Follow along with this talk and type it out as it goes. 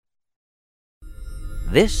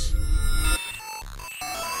This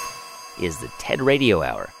is the TED Radio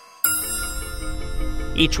Hour.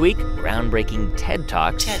 Each week, groundbreaking TED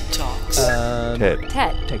Talks. TED Talks.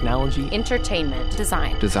 TED. Technology. Entertainment.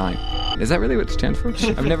 Design. Is that really what it stands for?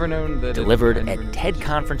 I've never known that. Delivered at TED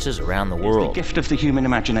conferences around the world. It's the gift of the human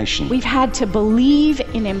imagination. We've had to believe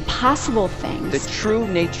in impossible things. The true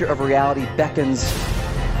nature of reality beckons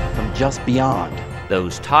from just beyond.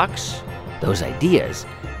 Those talks, those ideas,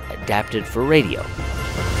 adapted for radio.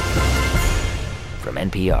 From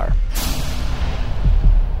NPR.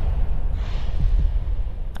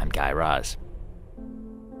 I'm Guy Raz.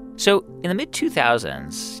 So, in the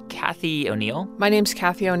mid-2000s, Cathy O'Neil... My name's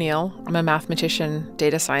Cathy O'Neil. I'm a mathematician,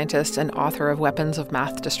 data scientist, and author of Weapons of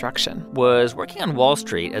Math Destruction. ...was working on Wall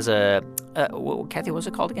Street as a... Cathy, what was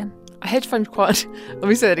it called again? A hedge fund quant... Let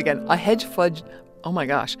me say that again. A hedge fund... Oh, my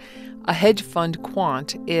gosh. A hedge fund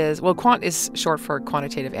quant is... Well, quant is short for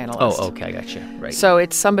quantitative analyst. Oh, okay, I gotcha. Right. So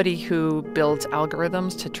it's somebody who builds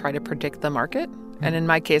algorithms to try to predict the market. And in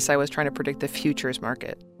my case, I was trying to predict the futures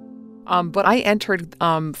market. But I entered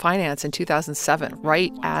finance in 2007,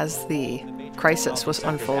 right as the crisis was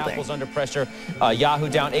unfolding. Apple's under pressure. Yahoo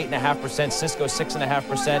down 8.5%, Cisco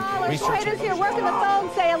 6.5%. Traders here working the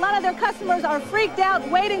phone say a lot of their customers are freaked out,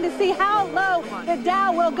 waiting to see how low the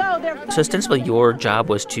Dow will go. So ostensibly, your job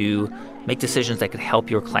was to make decisions that could help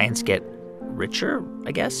your clients get richer,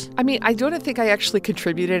 I guess? I mean, I don't think I actually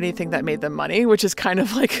contributed anything that made them money, which is kind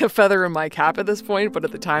of like a feather in my cap at this point. But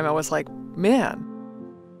at the time, I was like, man.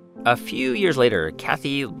 A few years later,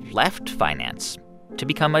 Cathy left finance to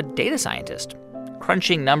become a data scientist,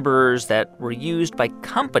 crunching numbers that were used by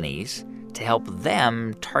companies to help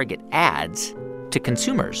them target ads to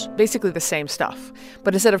consumers. Basically the same stuff.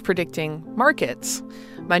 But instead of predicting markets,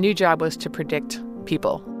 my new job was to predict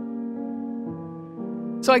people.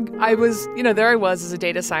 So I was, there I was as a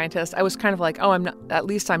data scientist. I was kind of like, at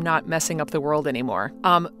least I'm not messing up the world anymore.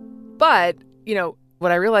 But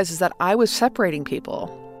what I realized is that I was separating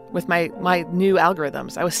people. With my new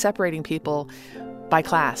algorithms, I was separating people by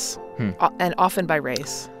class and often by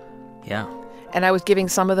race. Yeah. And I was giving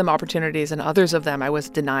some of them opportunities and others of them I was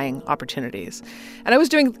denying opportunities. And I was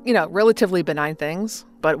doing, relatively benign things.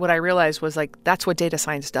 But what I realized was that's what data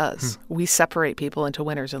science does. We separate people into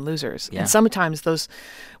winners and losers. Yeah. And sometimes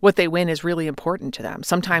what they win is really important to them.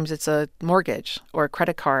 Sometimes it's a mortgage or a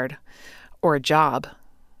credit card or a job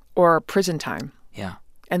or prison time. Yeah.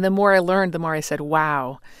 And the more I learned, the more I said,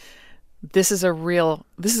 wow, this is a real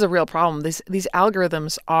problem. These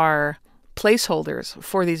algorithms are placeholders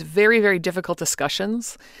for these very, very difficult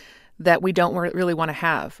discussions that we don't really want to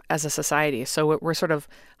have as a society. So we're sort of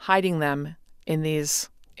hiding them in these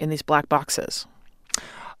black boxes.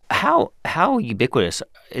 How ubiquitous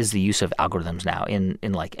is the use of algorithms now in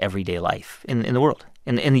everyday life in the world,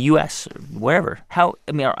 in the U.S., wherever? Are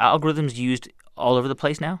algorithms used all over the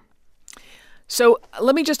place now? So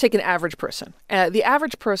let me just take an average person. The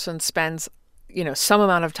average person spends, some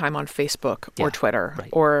amount of time on Facebook or Twitter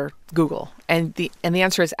or Google. And the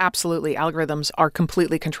answer is absolutely. Algorithms are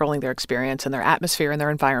completely controlling their experience and their atmosphere and their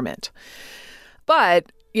environment. But,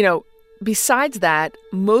 besides that,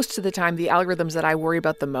 most of the time, the algorithms that I worry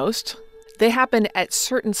about the most, they happen at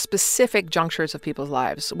certain specific junctures of people's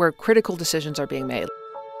lives where critical decisions are being made.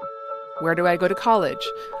 Where do I go to college?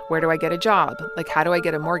 Where do I get a job? How do I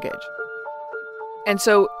get a mortgage? And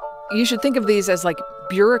so you should think of these as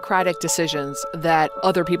bureaucratic decisions that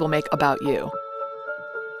other people make about you.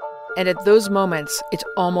 And at those moments, it's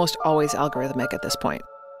almost always algorithmic at this point.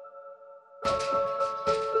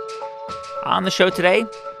 On the show today,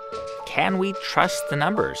 can we trust the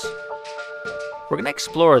numbers? We're going to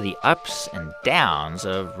explore the ups and downs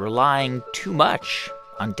of relying too much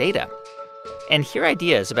on data and hear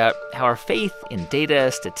ideas about how our faith in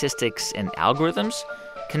data, statistics, and algorithms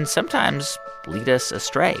can sometimes lead us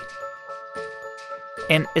astray.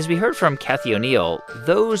 And as we heard from Cathy O'Neil,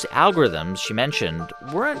 those algorithms she mentioned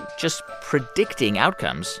weren't just predicting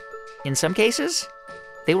outcomes. In some cases,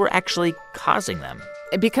 they were actually causing them.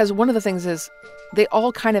 Because one of the things is they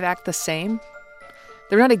all kind of act the same.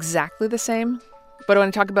 They're not exactly the same, but when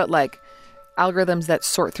I talk about algorithms that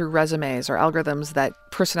sort through resumes or algorithms that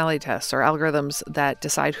personality tests or algorithms that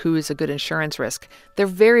decide who is a good insurance risk, they're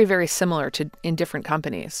very, very similar in different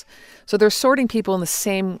companies. So they're sorting people in the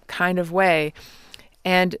same kind of way.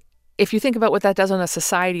 And if you think about what that does on a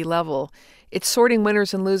society level, it's sorting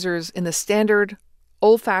winners and losers in the standard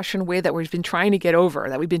old-fashioned way that we've been trying to get over,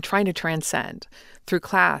 that we've been trying to transcend through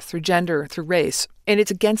class, through gender, through race. And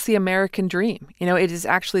it's against the American dream. It is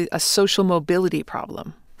actually a social mobility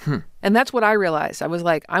problem. And that's what I realized. I was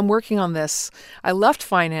like, I'm working on this. I left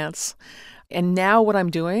finance, and now what I'm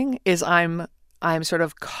doing is I'm I'm sort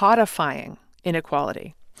of codifying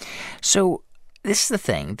inequality. So this is the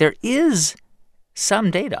thing. There is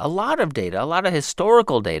some data, a lot of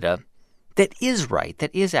historical data that is right,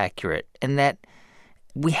 that is accurate, and that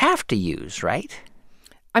we have to use, right?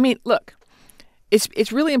 I mean, look,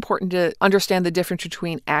 it's really important to understand the difference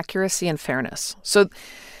between accuracy and fairness. So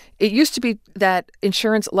it used to be that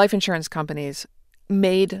life insurance companies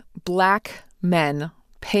made black men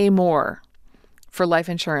pay more for life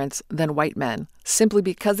insurance than white men simply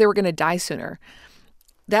because they were going to die sooner.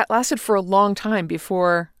 That lasted for a long time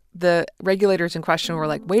before the regulators in question were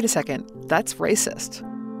like, wait a second, that's racist.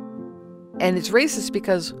 And it's racist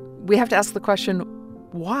because we have to ask the question,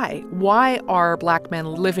 why? Why are black men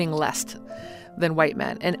living less than white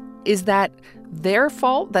men? And is that their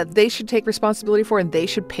fault that they should take responsibility for and they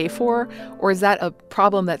should pay for? Or is that a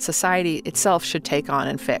problem that society itself should take on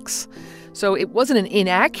and fix? So it wasn't an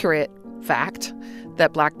inaccurate fact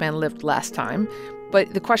that black men lived less time,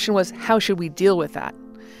 but the question was, how should we deal with that?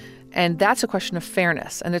 And that's a question of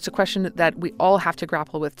fairness, and it's a question that we all have to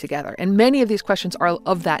grapple with together. And many of these questions are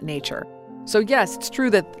of that nature. So yes, it's true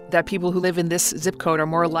that people who live in this zip code are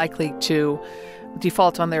more likely to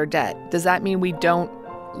default on their debt. Does that mean we don't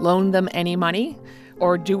loan them any money?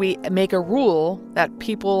 Or do we make a rule that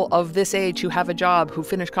people of this age who have a job, who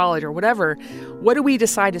finish college or whatever, what do we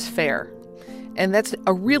decide is fair? And that's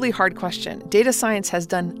a really hard question. Data science has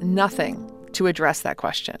done nothing to address that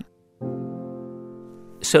question.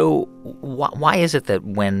 So why is it that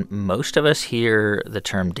when most of us hear the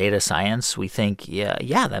term data science, we think,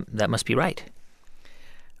 that must be right?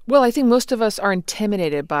 Well, I think most of us are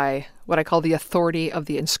intimidated by what I call the authority of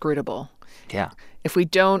the inscrutable. Yeah. If we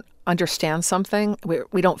don't understand something,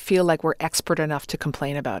 we don't feel like we're expert enough to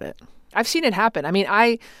complain about it. I've seen it happen. I mean,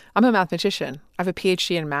 I'm a mathematician. I have a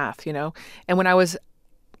PhD in math, And when I was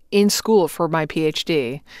in school for my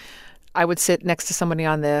PhD, I would sit next to somebody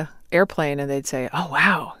on the airplane and they'd say, oh,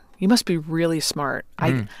 wow, you must be really smart.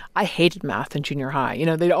 I hated math in junior high.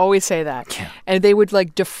 They'd always say that. Yeah. And they would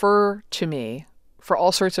defer to me for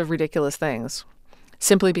all sorts of ridiculous things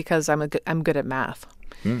simply because I'm good at math.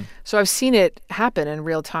 So I've seen it happen in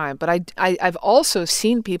real time. But I've also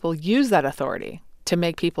seen people use that authority to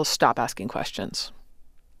make people stop asking questions.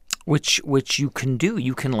 Which you can do.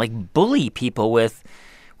 You can bully people with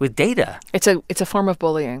data. It's a form of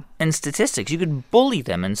bullying. And statistics. You could bully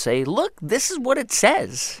them and say, look, this is what it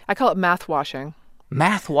says. I call it math washing.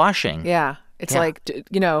 Math washing? Yeah. It's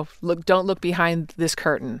don't look behind this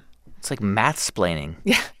curtain. It's like math-splaining.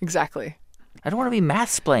 Yeah, exactly. I don't want to be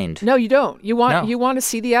math-splained. No, you don't. You want to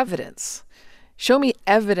see the evidence. Show me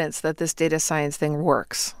evidence that this data science thing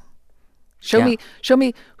works. Show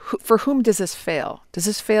me for whom does this fail? Does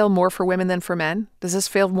this fail more for women than for men? Does this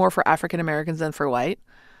fail more for African Americans than for white?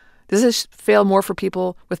 Does this fail more for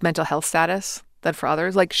people with mental health status than for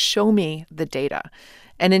others? Show me the data.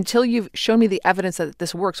 And until you've shown me the evidence that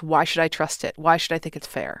this works, why should I trust it? Why should I think it's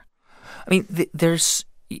fair? I mean, there's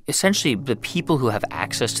essentially the people who have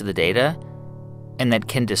access to the data and that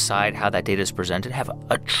can decide how that data is presented have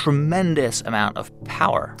a tremendous amount of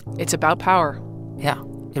power. It's about power. Yeah,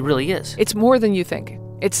 it really is. It's more than you think.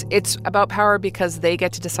 It's about power because they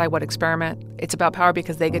get to decide what experiment. It's about power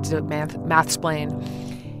because they get to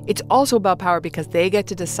math-splain. It's also about power because they get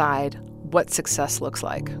to decide what success looks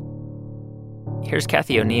like. Here's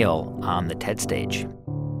Cathy O'Neil on the TED stage.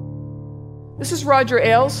 This is Roger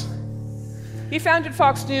Ailes. He founded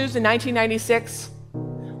Fox News in 1996.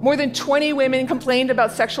 More than 20 women complained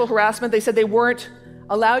about sexual harassment. They said they weren't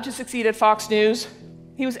allowed to succeed at Fox News.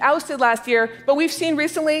 He was ousted last year, but we've seen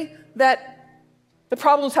recently that the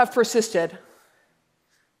problems have persisted.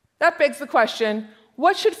 That begs the question,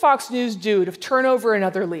 what should Fox News do to turn over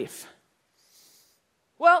another leaf?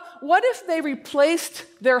 Well, what if they replaced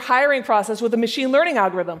their hiring process with a machine learning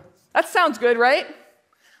algorithm? That sounds good, right?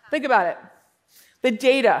 Think about it. The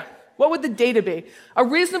data. What would the data be? A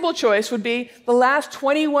reasonable choice would be the last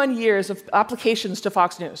 21 years of applications to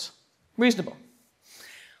Fox News. Reasonable.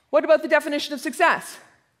 What about the definition of success?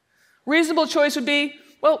 Reasonable choice would be,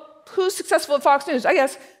 well, who's successful at Fox News? I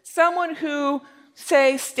guess someone who,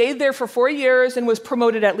 say, stayed there for 4 years and was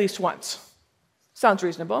promoted at least once. Sounds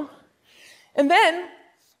reasonable. And then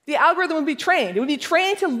the algorithm would be trained. It would be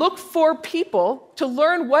trained to look for people to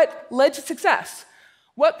learn what led to success.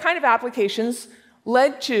 What kind of applications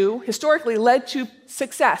historically led to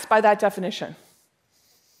success by that definition.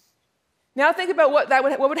 Now think about what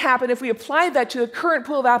would happen if we applied that to the current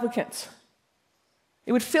pool of applicants.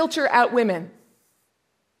 It would filter out women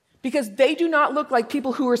because they do not look like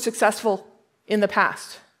people who were successful in the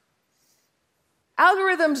past.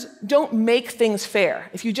 Algorithms don't make things fair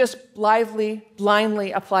if you just blindly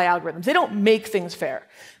apply algorithms. They don't make things fair.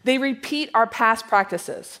 They repeat our past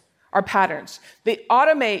practices, our patterns. They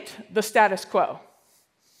automate the status quo.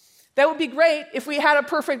 That would be great if we had a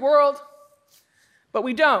perfect world, but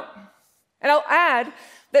we don't. And I'll add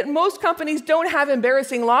that most companies don't have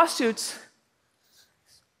embarrassing lawsuits,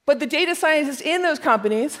 but the data scientists in those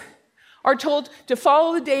companies are told to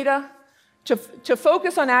follow the data, to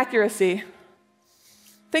focus on accuracy.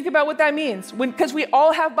 Think about what that means. Because we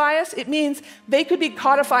all have bias, it means they could be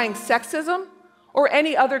codifying sexism or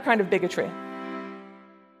any other kind of bigotry.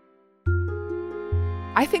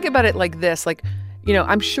 I think about it like this,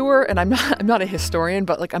 I'm sure, and I'm not a historian,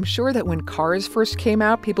 but I'm sure that when cars first came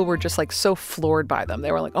out, people were just so floored by them.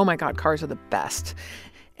 They were like, oh my God, cars are the best.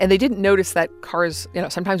 And they didn't notice that cars,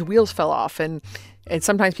 sometimes wheels fell off and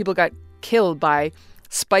sometimes people got killed by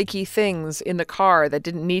spiky things in the car that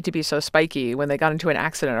didn't need to be so spiky when they got into an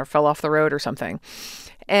accident or fell off the road or something.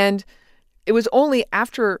 And it was only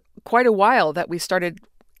after quite a while that we started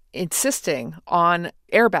insisting on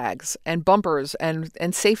airbags and bumpers and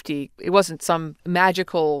safety. It wasn't some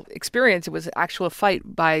magical experience. It was an actual fight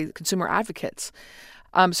by consumer advocates.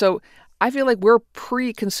 So I feel like we're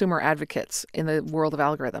pre-consumer advocates in the world of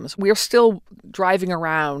algorithms. We are still driving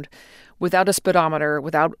around without a speedometer,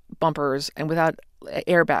 without bumpers, and without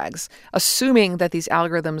airbags, assuming that these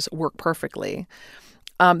algorithms work perfectly.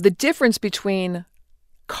 The difference between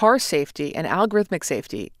car safety and algorithmic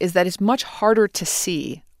safety is that it's much harder to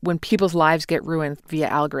see when people's lives get ruined via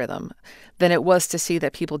algorithm than it was to see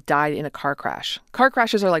that people died in a car crash. Car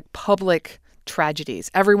crashes are like public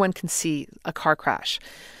tragedies. Everyone can see a car crash.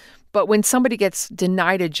 But when somebody gets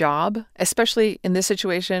denied a job, especially in this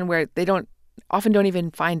situation where they often don't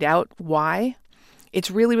even find out why, it's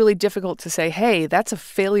really, really difficult to say, hey, that's a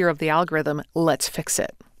failure of the algorithm. Let's fix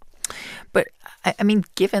it. But, I mean,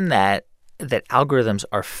 given that algorithms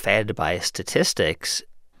are fed by statistics,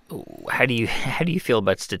 how do you feel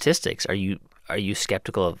about statistics? Are you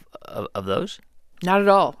skeptical of those? Not at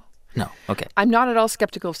all. No. Okay. I'm not at all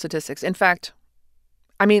skeptical of statistics. In fact,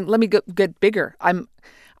 let me get bigger.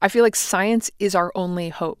 I feel like science is our only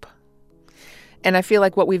hope. And I feel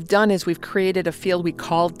like what we've done is we've created a field we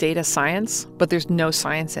call data science, but there's no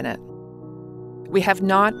science in it. We have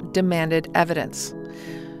not demanded evidence.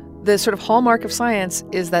 The sort of hallmark of science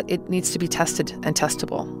is that it needs to be tested and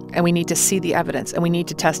testable, and we need to see the evidence, and we need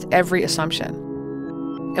to test every assumption.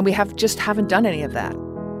 And we haven't done any of that.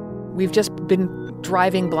 We've just been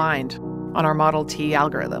driving blind on our Model T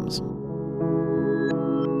algorithms.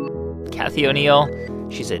 Cathy O'Neil,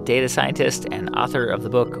 she's a data scientist and author of the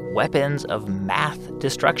book Weapons of Math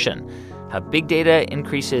Destruction: How Big Data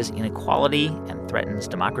Increases Inequality and Threatens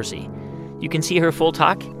Democracy. You can see her full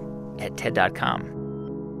talk at TED.com.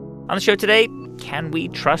 On the show today, can we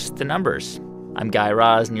trust the numbers? I'm Guy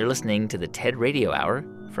Raz, and you're listening to the TED Radio Hour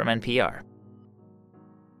from NPR.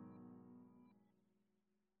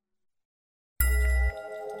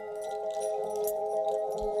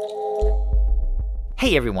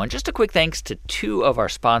 Hey, everyone, just a quick thanks to two of our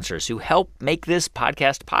sponsors who help make this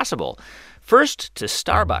podcast possible. First, to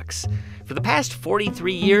Starbucks. For the past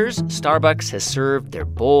 43 years, Starbucks has served their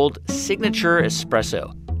bold signature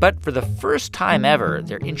espresso. But for the first time ever,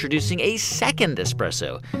 they're introducing a second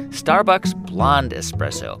espresso, Starbucks Blonde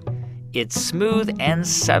Espresso. It's smooth and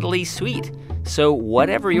subtly sweet. So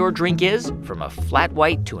whatever your drink is, from a flat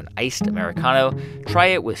white to an iced Americano, try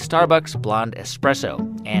it with Starbucks Blonde Espresso.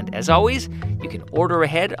 And as always, you can order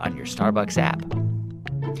ahead on your Starbucks app.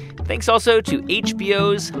 Thanks also to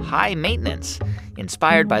HBO's High Maintenance.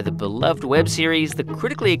 Inspired by the beloved web series, the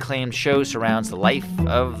critically acclaimed show surrounds the life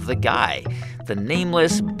of the guy, the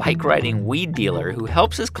nameless bike-riding weed dealer who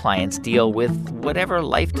helps his clients deal with whatever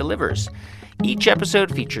life delivers. Each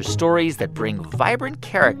episode features stories that bring vibrant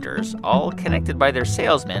characters, all connected by their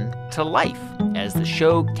salesmen, to life as the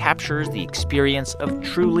show captures the experience of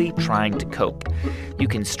truly trying to cope. You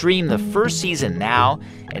can stream the first season now,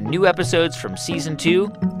 and new episodes from season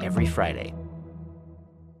 2 every Friday.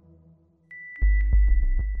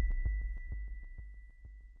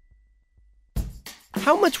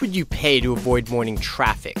 How much would you pay to avoid morning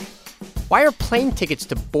traffic? Why are plane tickets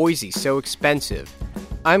to Boise so expensive?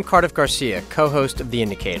 I'm Cardiff Garcia, co-host of The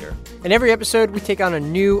Indicator. In every episode, we take on a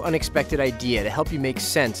new, unexpected idea to help you make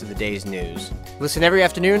sense of the day's news. Listen every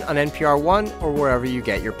afternoon on NPR One or wherever you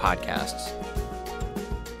get your podcasts.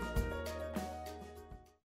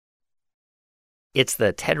 It's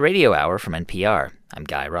the TED Radio Hour from NPR. I'm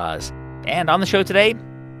Guy Raz. And on the show today,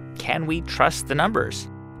 can we trust the numbers?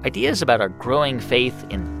 Ideas about our growing faith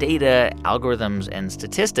in data, algorithms, and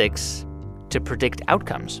statistics to predict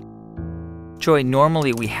outcomes. Joy,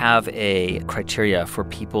 normally we have a criteria for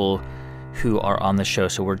people who are on the show,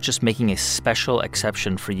 so we're just making a special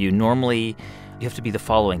exception for you. Normally, you have to be the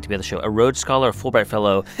following to be on the show: a Rhodes Scholar, a Fulbright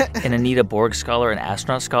Fellow, an Anita Borg Scholar, an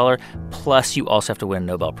Astronaut Scholar, plus you also have to win a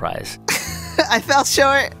Nobel Prize. I fell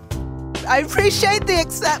short. I appreciate the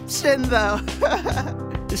exception, though.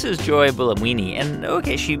 This is Joy Buolamwini, and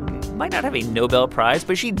okay, she might not have a Nobel Prize,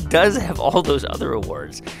 but she does have all those other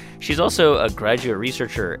awards. She's also a graduate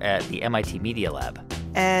researcher at the MIT Media Lab.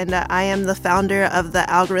 And I am the founder of the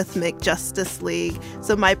Algorithmic Justice League.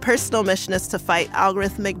 So my personal mission is to fight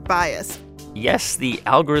algorithmic bias. Yes, the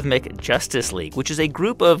Algorithmic Justice League, which is a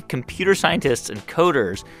group of computer scientists and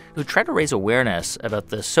coders who try to raise awareness about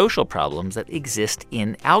the social problems that exist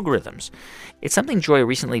in algorithms. It's something Joy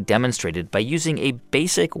recently demonstrated by using a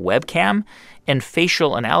basic webcam and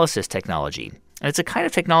facial analysis technology. And it's a kind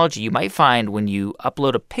of technology you might find when you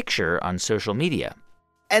upload a picture on social media.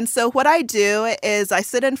 And so what I do is I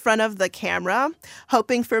sit in front of the camera,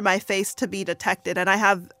 hoping for my face to be detected, and I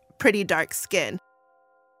have pretty dark skin.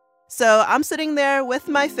 So I'm sitting there with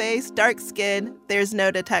my face, dark skin, there's no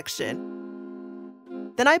detection.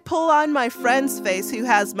 Then I pull on my friend's face who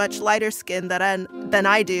has much lighter skin than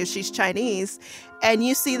I do, she's Chinese, and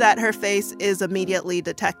you see that her face is immediately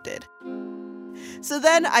detected. So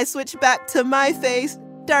then I switch back to my face,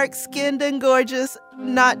 dark-skinned and gorgeous,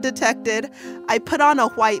 not detected. I put on a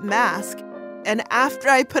white mask, and after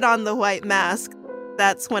I put on the white mask,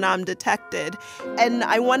 that's when I'm detected. And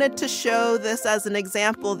I wanted to show this as an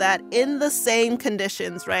example that in the same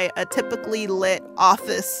conditions, right, a typically lit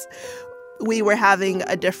office, we were having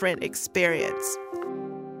a different experience.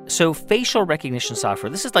 So facial recognition software,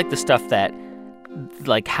 this is like the stuff that,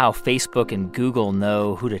 like how Facebook and Google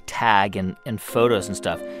know who to tag in photos and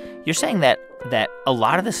stuff. You're saying that a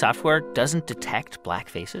lot of the software doesn't detect black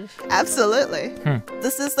faces? Absolutely.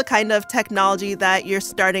 This is the kind of technology that you're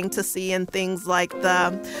starting to see in things like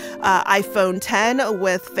the iPhone 10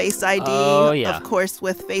 with Face ID, of course,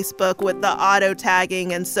 with Facebook, with the auto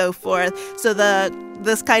tagging and so forth. So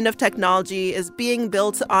this kind of technology is being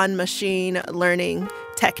built on machine learning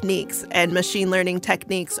techniques, and machine learning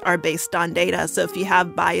techniques are based on data. So if you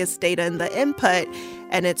have biased data in the input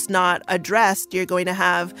and it's not addressed, you're going to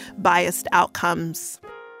have biased outcomes.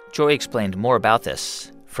 Joy explained more about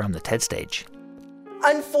this from the TED stage.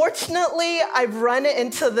 Unfortunately, I've run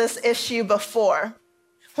into this issue before.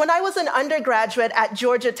 When I was an undergraduate at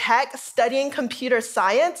Georgia Tech studying computer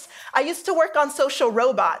science, I used to work on social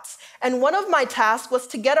robots, and one of my tasks was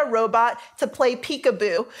to get a robot to play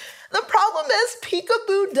peekaboo. The problem is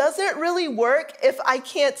peekaboo doesn't really work if I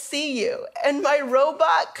can't see you, and my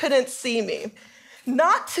robot couldn't see me.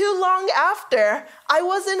 Not too long after, I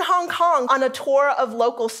was in Hong Kong on a tour of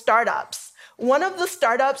local startups. One of the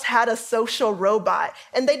startups had a social robot,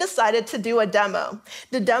 and they decided to do a demo.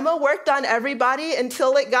 The demo worked on everybody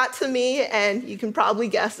until it got to me, and you can probably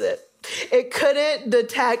guess it. It couldn't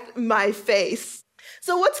detect my face.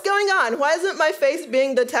 So what's going on? Why isn't my face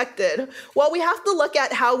being detected? Well, we have to look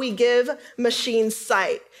at how we give machines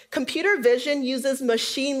sight. Computer vision uses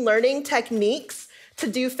machine learning techniques to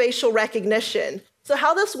do facial recognition. So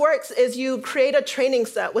how this works is you create a training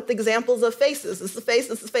set with examples of faces. This is a face,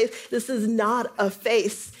 this is a face. This is not a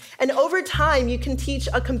face. And over time, you can teach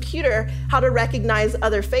a computer how to recognize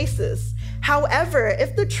other faces. However,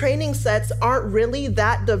 if the training sets aren't really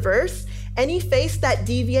that diverse, any face that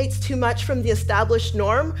deviates too much from the established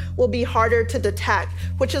norm will be harder to detect,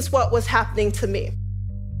 which is what was happening to me.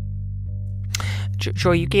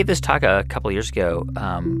 Joy, you gave this talk a couple years ago,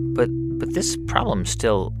 but this problem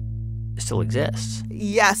still exists.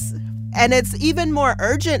 Yes. And it's even more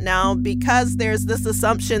urgent now because there's this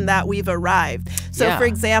assumption that we've arrived. So, for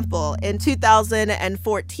example, in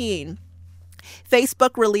 2014,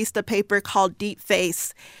 Facebook released a paper called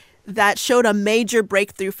DeepFace that showed a major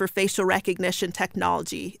breakthrough for facial recognition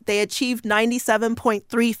technology. They achieved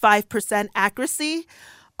 97.35% accuracy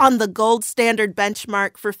on the gold standard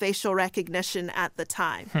benchmark for facial recognition at the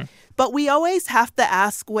time. But we always have to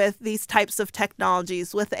ask with these types of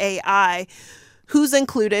technologies, with AI, who's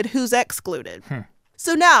included, who's excluded.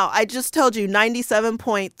 So now, I just told you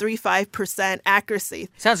 97.35% accuracy.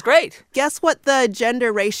 Sounds great. Guess what the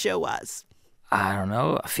gender ratio was? I don't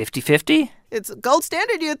know, 50-50? It's gold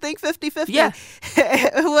standard, you'd think 50-50. Yeah.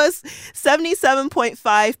 It was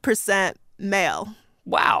 77.5% male.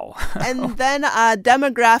 Wow. And then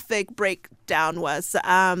demographic breakdown was,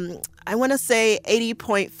 I want to say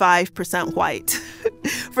 80.5% white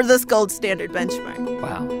for this gold standard benchmark.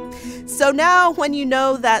 Wow. So now when you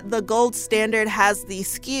know that the gold standard has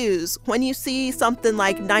these skews, when you see something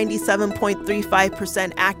like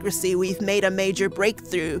 97.35% accuracy, we've made a major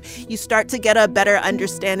breakthrough, you start to get a better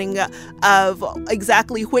understanding of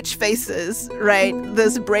exactly which faces, right,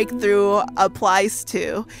 this breakthrough applies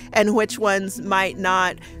to and which ones might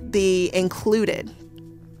not be included.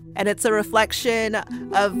 And it's a reflection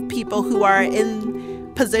of people who are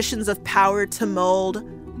in positions of power to mold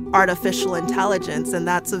artificial intelligence, and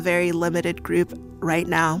that's a very limited group right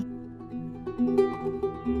now.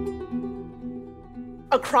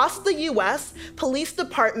 Across the US, police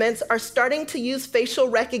departments are starting to use facial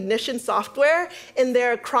recognition software in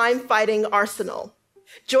their crime-fighting arsenal.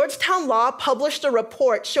 Georgetown Law published a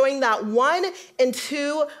report showing that 1 in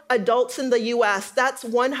 2 adults in the US, that's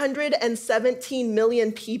 117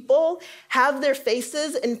 million people, have their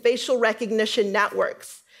faces in facial recognition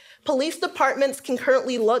networks. Police departments can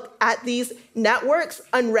currently look at these networks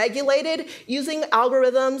unregulated using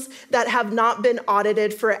algorithms that have not been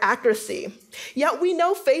audited for accuracy. Yet we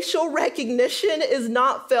know facial recognition is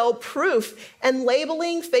not fail-proof, and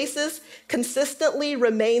labeling faces consistently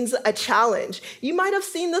remains a challenge. You might have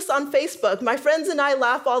seen this on Facebook. My friends and I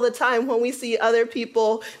laugh all the time when we see other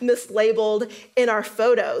people mislabeled in our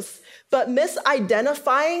photos. But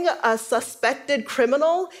misidentifying a suspected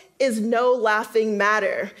criminal is no laughing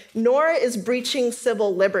matter, nor is breaching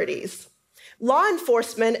civil liberties. Law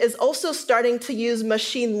enforcement is also starting to use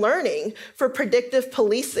machine learning for predictive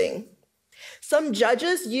policing. Some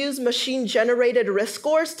judges use machine-generated risk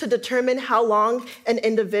scores to determine how long an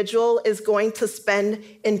individual is going to spend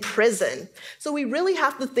in prison. So we really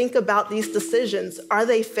have to think about these decisions. Are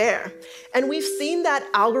they fair? And we've seen that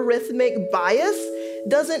algorithmic bias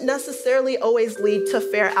doesn't necessarily always lead to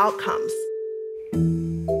fair outcomes.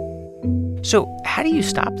 So how do you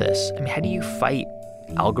stop this? I mean, how do you fight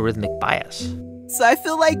algorithmic bias? So I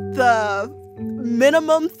feel like the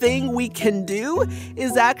minimum thing we can do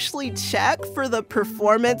is actually check for the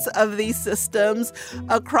performance of these systems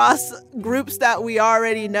across groups that we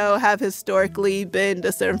already know have historically been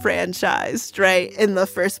disenfranchised, right, in the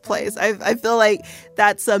first place. I feel like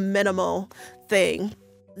that's a minimal thing.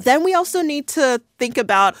 Then we also need to think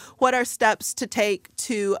about what are steps to take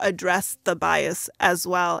to address the bias as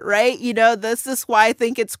well, right? You know, this is why I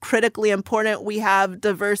think it's critically important we have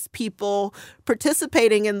diverse people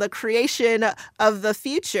participating in the creation of the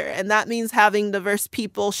future. And that means having diverse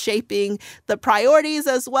people shaping the priorities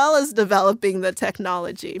as well as developing the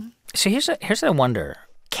technology. So here's what I wonder.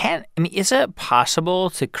 Is it possible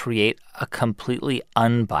to create a completely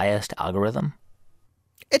unbiased algorithm?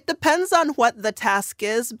 It depends on what the task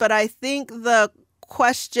is, but I think the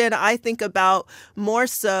question I think about more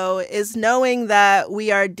so is knowing that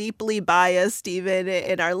we are deeply biased even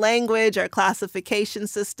in our language, our classification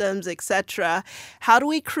systems, etc. How do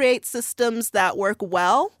we create systems that work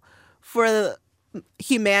well for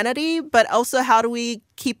humanity, but also how do we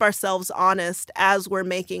keep ourselves honest as we're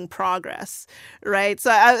making progress, right?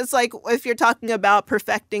 So it's like if you're talking about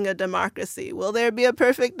perfecting a democracy, will there be a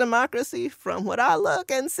perfect democracy? From what I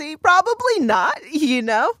look and see, probably not, you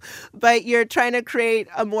know, but you're trying to create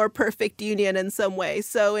a more perfect union in some way.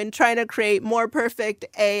 So in trying to create more perfect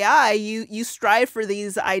AI, you strive for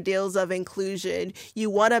these ideals of inclusion.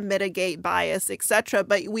 You want to mitigate bias, etc.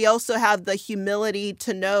 But we also have the humility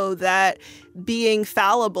to know that being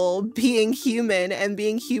fallible, being human, and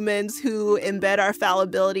being humans who embed our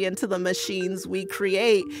fallibility into the machines we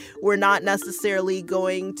create, we're not necessarily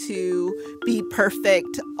going to be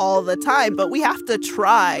perfect all the time, but we have to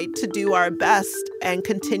try to do our best and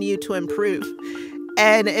continue to improve.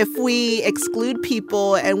 And if we exclude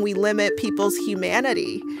people and we limit people's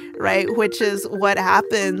humanity, right, which is what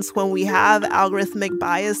happens when we have algorithmic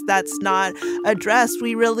bias that's not addressed,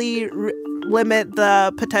 we really limit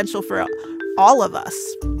the potential for all of us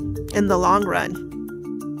in the long run.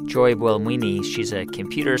 Joy Buolamwini, she's a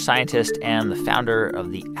computer scientist and the founder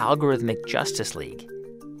of the Algorithmic Justice League.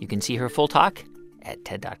 You can see her full talk at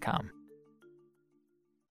TED.com.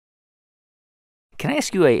 Can I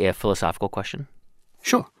ask you a philosophical question?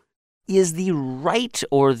 Sure. Is the right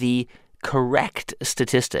or the correct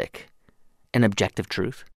statistic an objective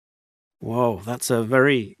truth? Whoa, that's a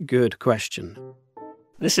very good question.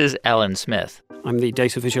 This is Alan Smith. I'm the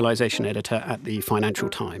data visualization editor at the Financial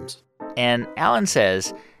Times. And Alan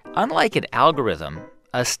says, unlike an algorithm,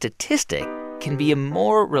 a statistic can be a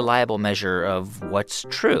more reliable measure of what's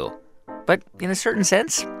true. But in a certain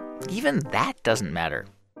sense, even that doesn't matter.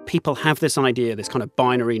 People have this idea, this kind of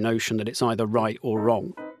binary notion that it's either right or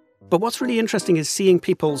wrong. But what's really interesting is seeing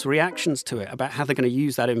people's reactions to it about how they're going to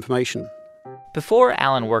use that information. Before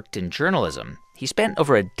Alan worked in journalism, He spent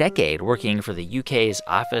over a decade working for the UK's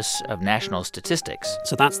Office of National Statistics.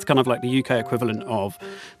 So that's kind of like the UK equivalent of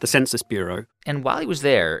the Census Bureau. And while he was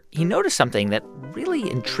there, he noticed something that really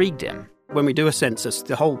intrigued him. When we do a census,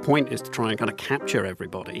 the whole point is to try and kind of capture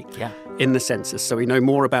everybody in the census so we know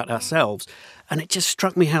more about ourselves. And it just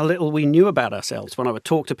struck me how little we knew about ourselves. When I would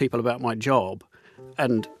talk to people about my job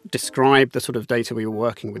and describe the sort of data we were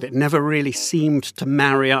working with, it never really seemed to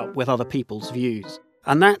marry up with other people's views.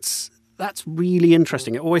 And that's really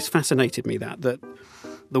interesting. It always fascinated me that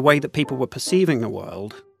the way that people were perceiving the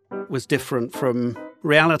world was different from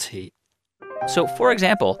reality. So, for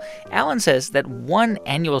example, Alan says that one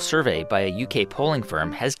annual survey by a UK polling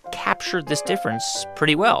firm has captured this difference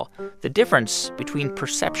pretty well, the difference between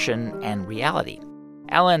perception and reality.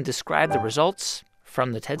 Alan described the results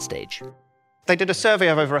from the TED stage. They did a survey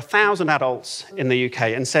of over 1,000 adults in the UK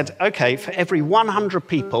and said, OK, for every 100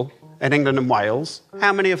 people in England and Wales,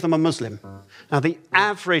 how many of them are Muslim? Now, the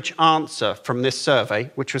average answer from this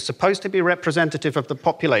survey, which was supposed to be representative of the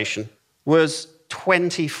population, was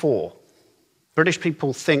 24. British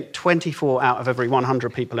people think 24 out of every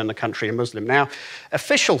 100 people in the country are Muslim. Now,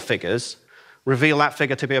 official figures reveal that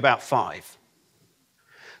figure to be about 5.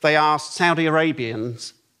 They asked Saudi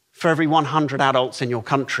Arabians, for every 100 adults in your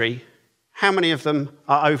country, how many of them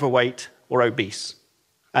are overweight or obese?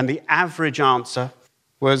 And the average answer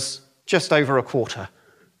was just over a quarter.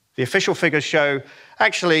 The official figures show,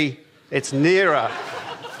 actually, it's nearer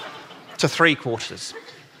to 3/4.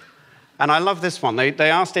 And I love this one.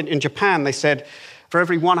 They asked it in Japan, they said, for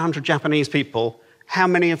every 100 Japanese people, how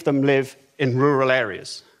many of them live in rural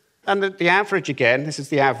areas? And the average, again, this is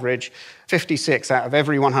the average, 56 out of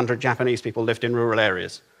every 100 Japanese people lived in rural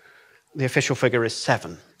areas. The official figure is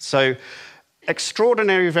 7. So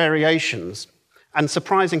extraordinary variations, and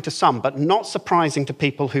surprising to some, but not surprising to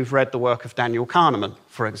people who've read the work of Daniel Kahneman,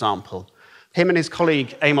 for example. Him and his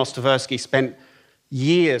colleague Amos Tversky spent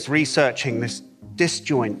years researching this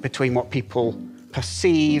disjoint between what people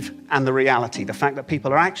perceive and the reality, the fact that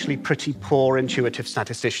people are actually pretty poor intuitive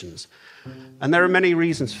statisticians. And there are many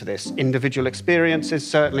reasons for this. Individual experiences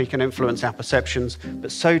certainly can influence our perceptions,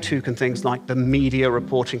 but so too can things like the media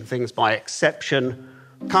reporting things by exception.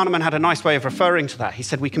 Kahneman had a nice way of referring to that. He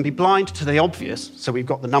said we can be blind to the obvious, so we've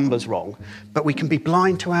got the numbers wrong, but we can be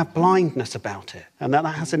blind to our blindness about it, and that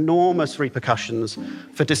has enormous repercussions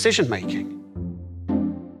for decision-making.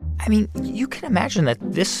 I mean, you can imagine that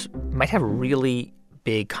this might have really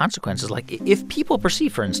big consequences. Like, if people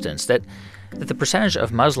perceive, for instance, that the percentage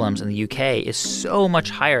of Muslims in the UK is so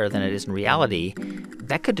much higher than it is in reality,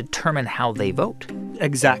 that could determine how they vote.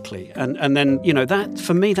 Exactly. And then, that,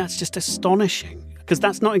 for me, that's just astonishing, because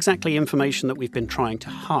that's not exactly information that we've been trying to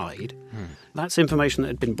hide. That's information that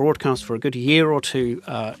had been broadcast for a good year or two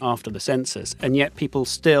after the census, and yet people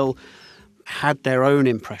still had their own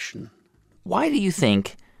impression. Why do you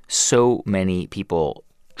think so many people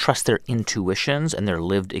trust their intuitions and their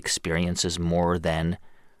lived experiences more than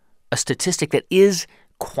a statistic that is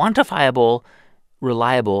quantifiable,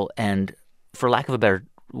 reliable, and, for lack of a better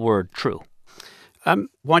word, true?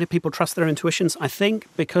 Why do people trust their intuitions? I think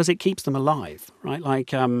because it keeps them alive, right?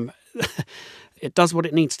 Like, it does what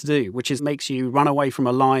it needs to do, which is makes you run away from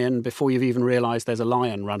a lion before you've even realized there's a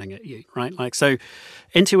lion running at you, right? Like, so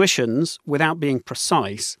intuitions, without being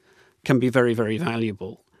precise, can be very, very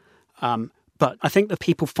valuable. But I think that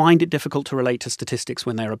people find it difficult to relate to statistics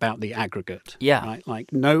when they're about the aggregate. Yeah. Right?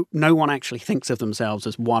 Like, no one actually thinks of themselves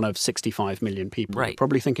as one of 65 million people. Right. You're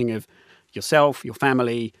probably thinking of yourself, your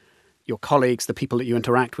family, your colleagues, the people that you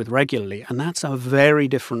interact with regularly. And that's a very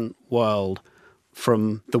different world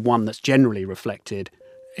from the one that's generally reflected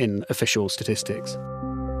in official statistics.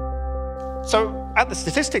 So at the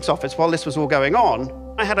statistics office, while this was all going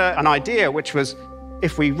on, I had an idea, which was,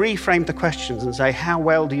 if we reframed the questions and say, how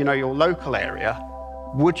well do you know your local area,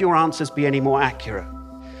 would your answers be any more accurate?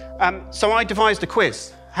 So I devised a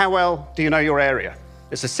quiz. How well do you know your area?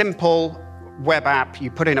 It's a simple web app. You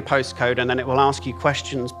put in a postcode, and then it will ask you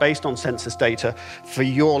questions based on census data for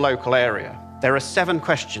your local area. There are 7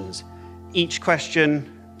 questions. Each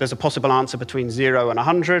question, there's a possible answer between 0 and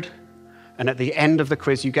 100. And at the end of the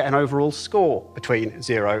quiz, you get an overall score between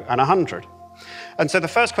 0 and 100. And so the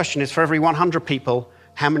first question is, for every 100 people,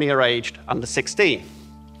 how many are aged under 16?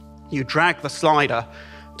 You drag the slider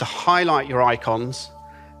to highlight your icons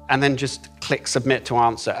and then just click Submit to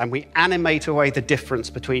Answer. And we animate away the difference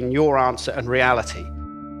between your answer and reality.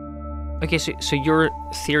 Okay, so your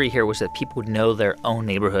theory here was that people would know their own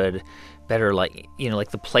neighborhood better, like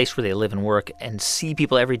the place where they live and work, and see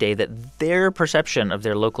people every day, that their perception of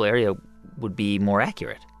their local area would be more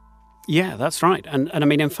accurate. Yeah, that's right. And I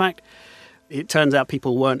mean, in fact, It turns out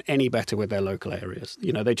people weren't any better with their local areas.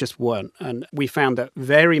 They just weren't. And we found that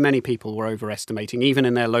very many people were overestimating, even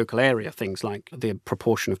in their local area, things like the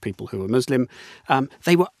proportion of people who were Muslim.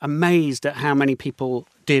 They were amazed at how many people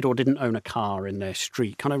did or didn't own a car in their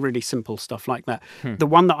street, kind of really simple stuff like that. The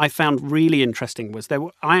one that I found really interesting was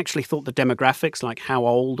I actually thought the demographics, like how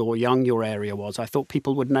old or young your area was, I thought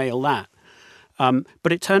people would nail that.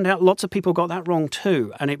 But it turned out lots of people got that wrong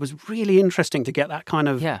too. And it was really interesting to get that kind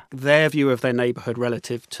of their view of their neighbourhood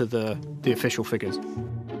relative to the official figures.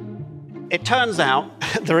 It turns out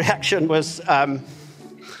the reaction was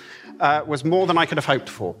more than I could have hoped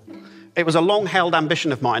for. It was a long-held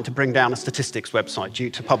ambition of mine to bring down a statistics website due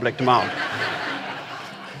to public demand.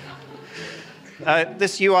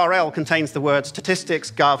 This URL contains the words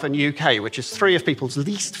statistics, gov, and UK, which is 3 of people's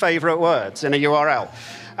least favourite words in a URL.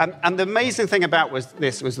 And the amazing thing about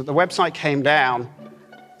this was that the website came down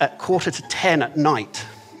at 9:45 at night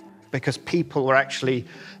because people were actually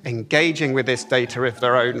engaging with this data of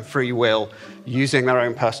their own free will, using their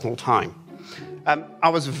own personal time. I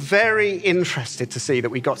was very interested to see that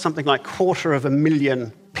we got something like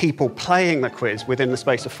 250,000 people playing the quiz within the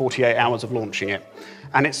space of 48 hours of launching it.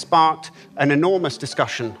 And it sparked an enormous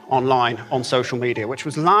discussion online on social media, which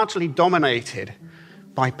was largely dominated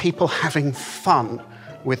by people having fun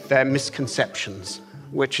with their misconceptions,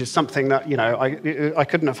 which is something that, I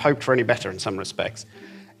couldn't have hoped for any better in some respects.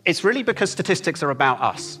 It's really because statistics are about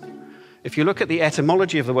us. If you look at the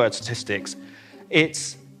etymology of the word statistics,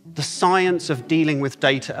 it's the science of dealing with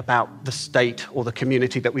data about the state or the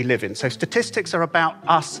community that we live in. So statistics are about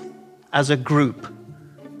us as a group,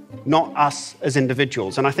 not us as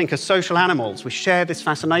individuals. And I think as social animals, we share this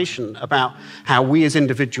fascination about how we as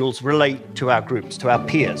individuals relate to our groups, to our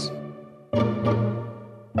peers.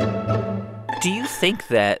 Do you think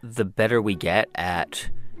that the better we get at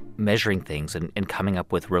measuring things and coming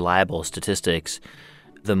up with reliable statistics,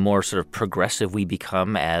 the more sort of progressive we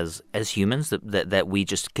become as humans, that we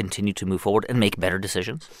just continue to move forward and make better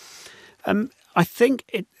decisions? I think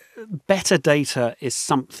better data is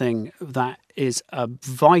something that is a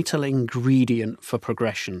vital ingredient for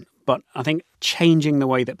progression. But I think changing the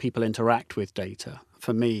way that people interact with data,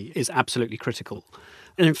 for me, is absolutely critical.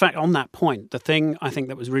 And in fact, on that point, the thing I think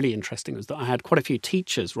that was really interesting was that I had quite a few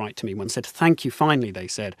teachers write to me and said, thank you, finally, they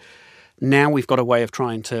said, now we've got a way of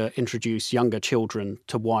trying to introduce younger children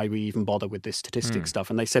to why we even bother with this statistics stuff.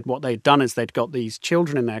 And they said what they'd done is they'd got these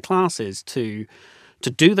children in their classes to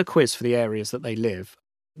do the quiz for the areas that they live.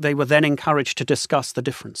 They were then encouraged to discuss the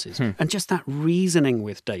differences. And just that reasoning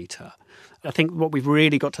with data. I think what we've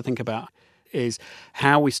really got to think about is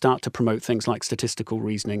how we start to promote things like statistical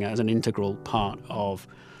reasoning as an integral part of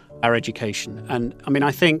our education. And I mean,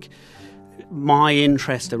 I think my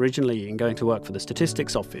interest originally in going to work for the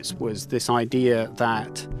Statistics Office was this idea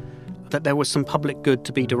that there was some public good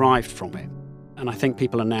to be derived from it. And I think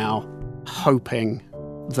people are now hoping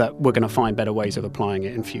that we're going to find better ways of applying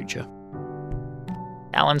it in future.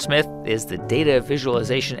 Alan Smith is the data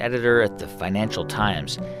visualization editor at the Financial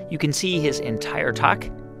Times. You can see his entire talk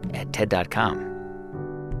at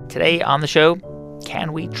TED.com. Today on the show,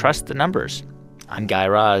 can we trust the numbers? I'm Guy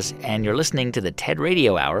Raz, and you're listening to the TED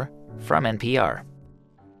Radio Hour from NPR.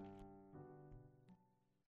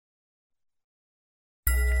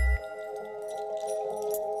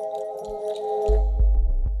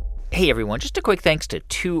 Hey, everyone, just a quick thanks to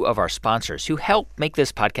 2 of our sponsors who help make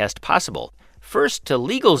this podcast possible. First, to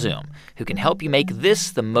LegalZoom, who can help you make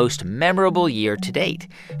this the most memorable year to date.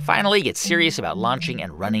 Finally, get serious about launching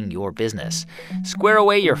and running your business. Square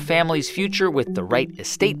away your family's future with the right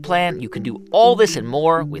estate plan. You can do all this and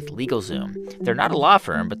more with LegalZoom. They're not a law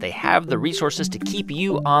firm, but they have the resources to keep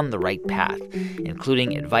you on the right path,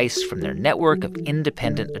 including advice from their network of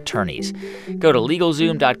independent attorneys. Go to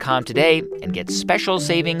LegalZoom.com today and get special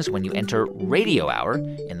savings when you enter Radio Hour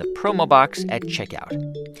in the promo box at checkout.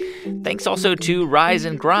 Thanks also to Rise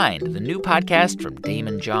and Grind, the new podcast from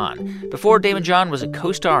Daymond John. Before Daymond John was a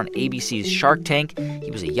co-star on ABC's Shark Tank,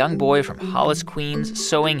 he was a young boy from Hollis, Queens,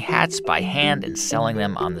 sewing hats by hand and selling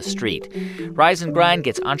them on the street. Rise and Grind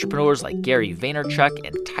gets entrepreneurs like Gary Vaynerchuk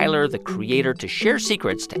and Tyler, the Creator, to share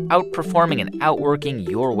secrets to outperforming and outworking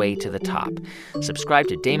your way to the top. Subscribe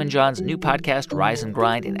to Daymond John's new podcast, Rise and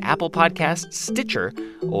Grind, in Apple Podcasts, Stitcher,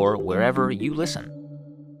 or wherever you listen.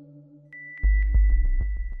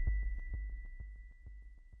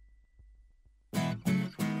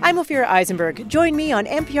 I'm Ophira Eisenberg. Join me on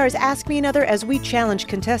NPR's Ask Me Another as we challenge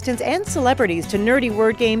contestants and celebrities to nerdy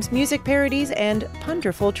word games, music parodies, and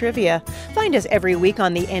punderful trivia. Find us every week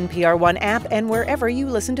on the NPR One app and wherever you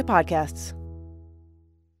listen to podcasts.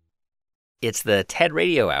 It's the TED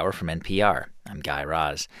Radio Hour from NPR. I'm Guy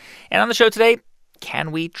Raz. And on the show today,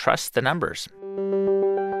 can we trust the numbers?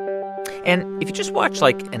 And if you just watch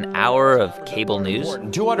like an hour of cable news,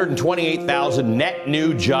 228,000 net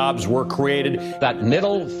new jobs were created. That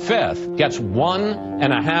middle fifth gets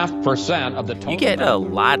 1.5% of the total. You get a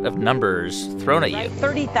lot of numbers thrown at you.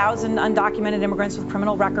 30,000 undocumented immigrants with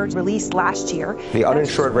criminal records released last year. The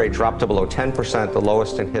uninsured rate dropped to below 10%, the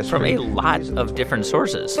lowest in history. From a lot of different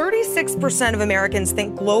sources. 36% of Americans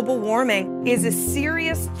think global warming is a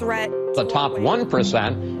serious threat. The top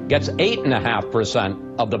 1% gets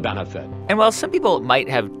 8.5% of the benefit. And while some people might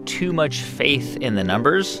have too much faith in the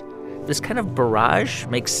numbers, this kind of barrage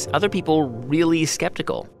makes other people really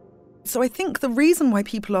skeptical. So I think the reason why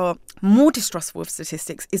people are more distrustful of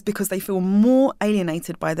statistics is because they feel more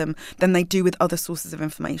alienated by them than they do with other sources of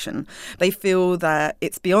information. They feel that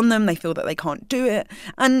it's beyond them. They feel that they can't do it.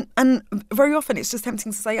 And very often it's just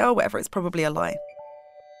tempting to say, oh, whatever, it's probably a lie.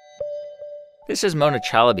 This is Mona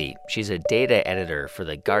Chalabi. She's a data editor for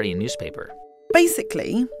The Guardian newspaper.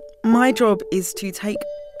 Basically, my job is to take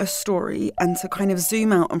a story and to kind of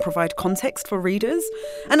zoom out and provide context for readers.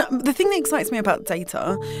 And the thing that excites me about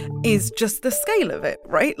data is just the scale of it,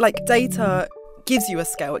 right? Like, data gives you a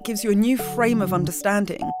scale. It gives you a new frame of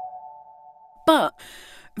understanding. But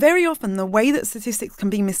very often, the way that statistics can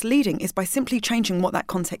be misleading is by simply changing what that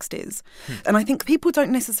context is. And I think people don't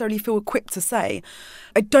necessarily feel equipped to say,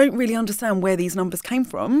 I don't really understand where these numbers came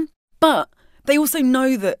from, but they also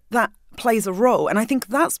know that that plays a role. And I think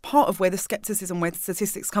that's part of where the skepticism with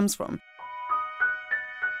statistics comes from.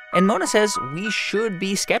 And Mona says we should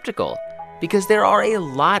be skeptical because there are a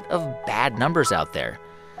lot of bad numbers out there.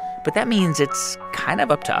 But that means it's kind of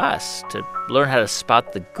up to us to learn how to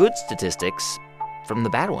spot the good statistics from the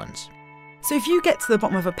bad ones. So if you get to the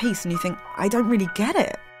bottom of a piece and you think, I don't really get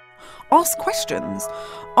it, ask questions.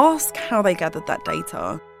 Ask how they gathered that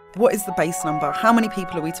data. What is the base number? How many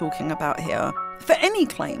people are we talking about here? For any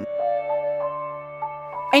claim.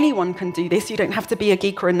 Anyone can do this. You don't have to be a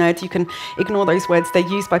geek or a nerd. You can ignore those words. They're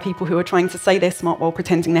used by people who are trying to say they're smart while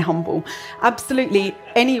pretending they're humble. Absolutely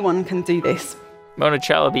anyone can do this. Mona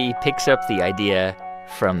Chalabi picks up the idea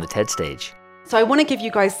from the TED stage. So I want to give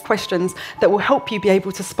you guys questions that will help you be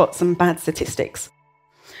able to spot some bad statistics.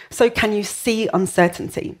 So can you see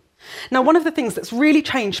uncertainty? Now, one of the things that's really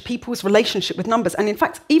changed people's relationship with numbers, and in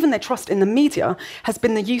fact, even their trust in the media, has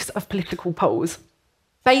been the use of political polls.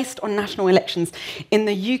 Based on national elections in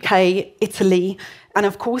the UK, Italy, and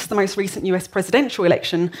of course the most recent US presidential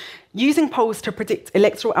election, using polls to predict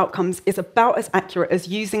electoral outcomes is about as accurate as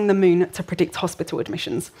using the moon to predict hospital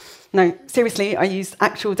admissions. No, seriously, I used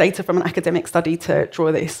actual data from an academic study to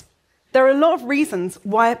draw this. There are a lot of reasons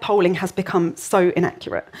why polling has become so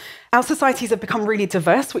inaccurate. Our societies have become really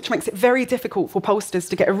diverse, which makes it very difficult for pollsters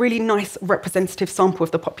to get a really nice representative sample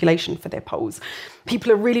of the population for their polls.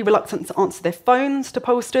 People are really reluctant to answer their phones to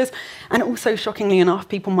pollsters, and also, shockingly enough,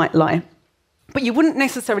 people might lie. But you wouldn't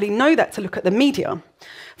necessarily know that to look at the media.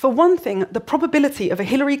 For one thing, the probability of a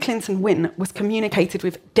Hillary Clinton win was communicated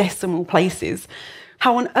with decimal places.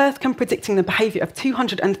 How on earth can predicting the behaviour of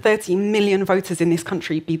 230 million voters in this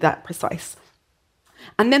country be that precise?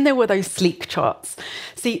 And then there were those sleek charts.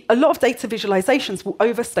 See, a lot of data visualizations will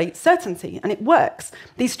overstate certainty, and it works.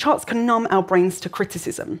 These charts can numb our brains to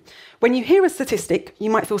criticism. When you hear a statistic, you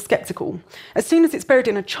might feel skeptical. As soon as it's buried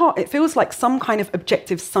in a chart, it feels like some kind of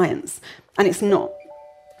objective science, and it's not.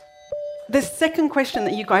 The second question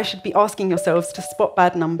that you guys should be asking yourselves to spot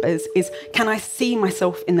bad numbers is, can I see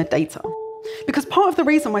myself in the data? Because part of the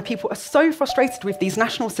reason why people are so frustrated with these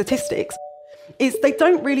national statistics is they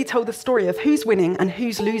don't really tell the story of who's winning and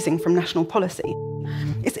who's losing from national policy.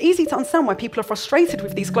 It's easy to understand why people are frustrated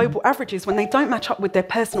with these global averages when they don't match up with their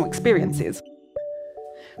personal experiences.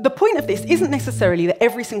 The point of this isn't necessarily that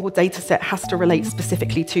every single data set has to relate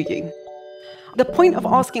specifically to you. The point of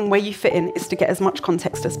asking where you fit in is to get as much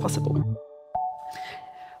context as possible.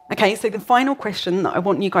 Okay, so the final question that I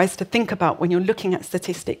want you guys to think about when you're looking at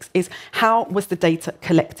statistics is, how was the data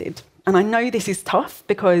collected? And I know this is tough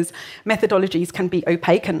because methodologies can be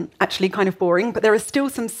opaque and actually kind of boring, but there are still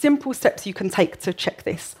some simple steps you can take to check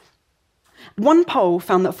this. One poll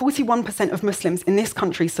found that 41% of Muslims in this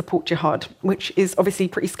country support jihad, which is obviously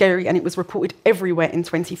pretty scary, and it was reported everywhere in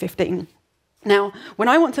 2015. Now, when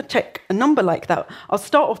I want to check a number like that, I'll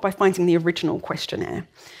start off by finding the original questionnaire.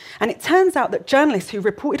 And it turns out that journalists who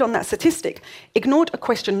reported on that statistic ignored a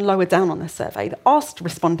question lower down on the survey that asked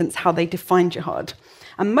respondents how they defined jihad.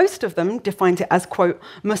 And most of them defined it as, quote,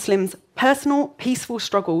 Muslims' personal, peaceful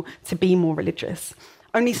struggle to be more religious.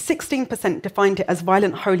 Only 16% defined it as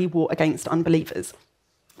violent holy war against unbelievers.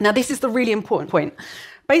 Now, this is the really important point.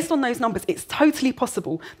 Based on those numbers, it's totally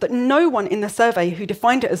possible that no one in the survey who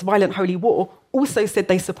defined it as violent holy war also said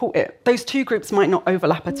they support it. Those two groups might not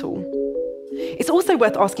overlap at all. It's also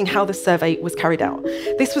worth asking how the survey was carried out.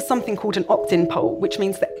 This was something called an opt-in poll, which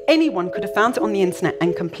means that anyone could have found it on the internet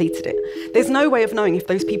and completed it. There's no way of knowing if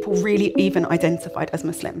those people really even identified as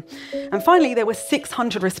Muslim. And finally, there were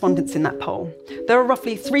 600 respondents in that poll. There are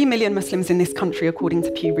roughly 3 million Muslims in this country, according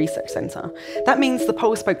to Pew Research Centre. That means the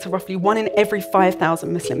poll spoke to roughly 1 in every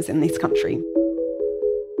 5,000 Muslims in this country.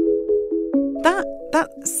 That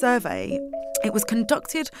survey, it was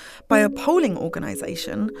conducted by a polling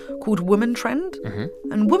organisation called Woman Trend.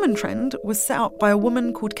 Mm-hmm. And Woman Trend was set up by a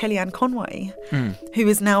woman called Kellyanne Conway, who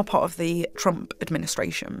is now part of the Trump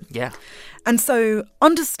administration. Yeah. And so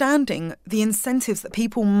understanding the incentives that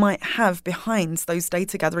people might have behind those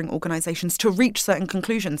data gathering organisations to reach certain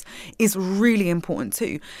conclusions is really important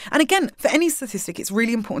too. And again, for any statistic, it's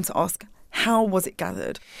really important to ask, how was it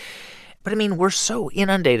gathered? But I mean, we're so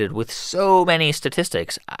inundated with so many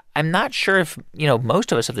statistics. I'm not sure if,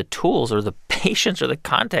 most of us have the tools or the patience or the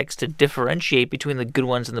context to differentiate between the good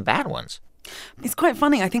ones and the bad ones. It's quite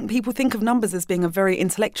funny. I think people think of numbers as being a very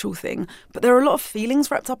intellectual thing, but there are a lot of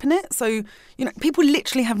feelings wrapped up in it. So, people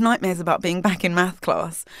literally have nightmares about being back in math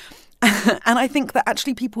class. And I think that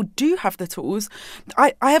actually people do have the tools.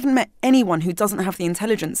 I haven't met anyone who doesn't have the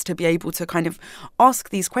intelligence to be able to kind of ask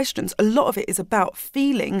these questions. A lot of it is about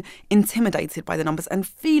feeling intimidated by the numbers and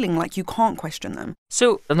feeling like you can't question them.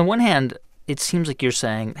 So on the one hand, it seems like you're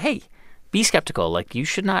saying, hey, be skeptical. Like you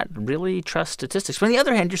should not really trust statistics. But on the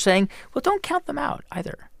other hand, you're saying, well, don't count them out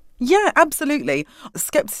either. Yeah, absolutely.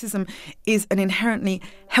 Skepticism is an inherently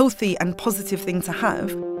healthy and positive thing to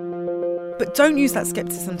have. But don't use that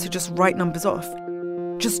skepticism to just write numbers off.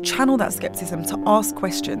 Just channel that skepticism to ask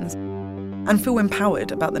questions and feel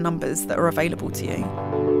empowered about the numbers that are available to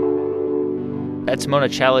you. That's Mona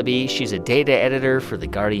Chalabi. She's a data editor for The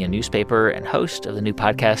Guardian newspaper and host of the new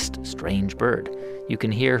podcast, Strange Bird. You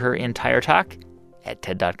can hear her entire talk at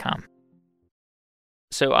TED.com.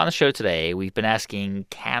 So on the show today, we've been asking,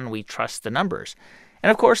 can we trust the numbers? And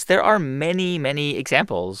of course, there are many, many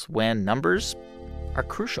examples when numbers are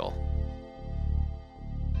crucial.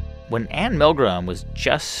 When Anne Milgram was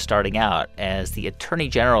just starting out as the Attorney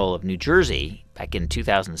General of New Jersey back in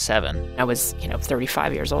 2007. I was,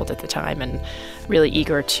 35 years old at the time and really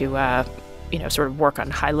eager to, sort of work on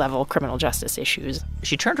high-level criminal justice issues.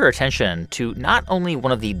 She turned her attention to not only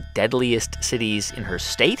one of the deadliest cities in her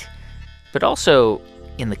state, but also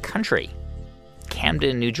in the country,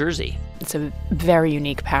 Camden, New Jersey. It's a very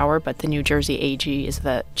unique power, but the New Jersey AG is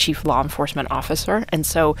the chief law enforcement officer, and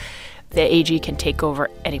so the AG can take over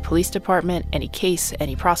any police department, any case,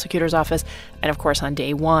 any prosecutor's office. And of course, on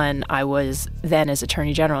day one, I was then as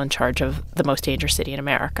Attorney General in charge of the most dangerous city in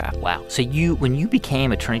America. Wow. So when you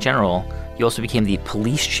became Attorney General, you also became the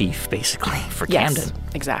police chief, basically, for Camden. Yes,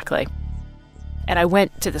 exactly. And I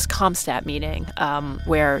went to this CompStat meeting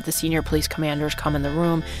where the senior police commanders come in the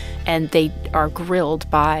room and they are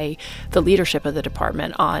grilled by the leadership of the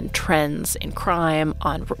department on trends in crime,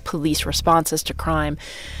 on police responses to crime.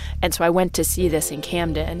 And so I went to see this in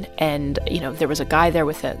Camden, and, there was a guy there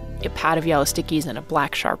with a pad of yellow stickies and a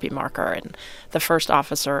black Sharpie marker. And the first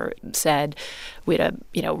officer said, we had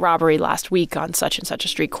a, robbery last week on such and such a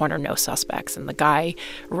street corner, no suspects. And the guy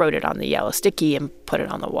wrote it on the yellow sticky and put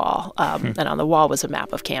it on the wall. And on the wall was a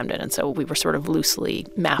map of Camden. And so we were sort of loosely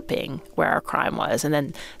mapping where our crime was. And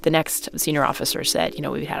then the next senior officer said,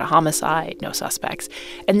 we had a homicide, no suspects.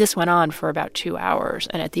 And this went on for about 2 hours.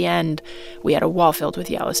 And at the end, we had a wall filled with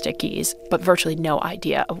yellow stickies, but virtually no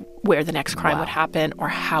idea of where the next crime would happen or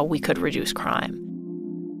how we could reduce crime.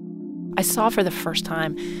 I saw for the first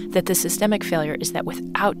time that the systemic failure is that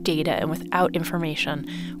without data and without information,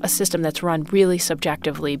 a system that's run really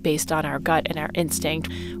subjectively based on our gut and our instinct,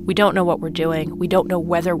 we don't know what we're doing, we don't know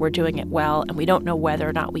whether we're doing it well, and we don't know whether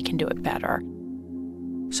or not we can do it better.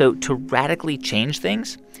 So to radically change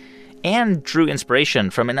things, Anne drew inspiration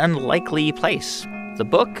from an unlikely place, the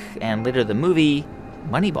book and later the movie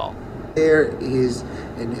Moneyball. There is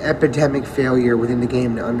an epidemic failure within the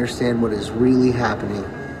game to understand what is really happening.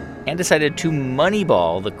 And decided to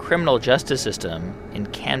moneyball the criminal justice system in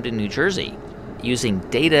Camden, New Jersey, using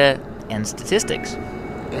data and statistics.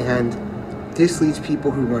 And this leads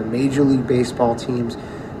people who run Major League Baseball teams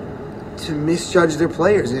to misjudge their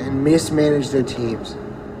players and mismanage their teams.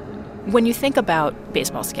 When you think about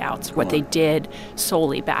baseball scouts, what they did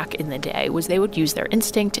solely back in the day was they would use their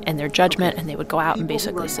instinct and their judgment, and they would go out and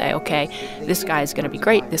basically say, okay, this guy's going to be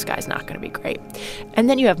great, this guy's not going to be great. And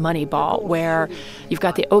then you have Moneyball, where you've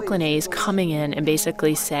got the Oakland A's coming in and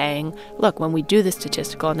basically saying, look, when we do the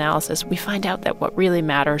statistical analysis, we find out that what really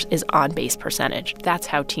matters is on-base percentage. That's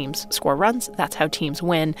how teams score runs, that's how teams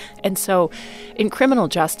win. And so in criminal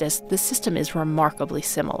justice, the system is remarkably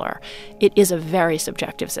similar. It is a very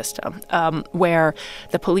subjective system. Where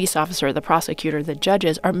the police officer, the prosecutor, the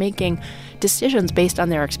judges are making decisions based on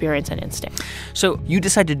their experience and instinct. So you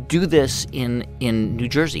decided to do this in New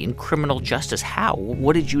Jersey, in criminal justice. How?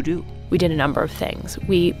 What did you do? We did a number of things.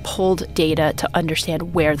 We pulled data to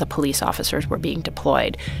understand where the police officers were being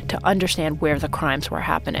deployed, to understand where the crimes were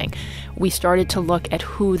happening. We started to look at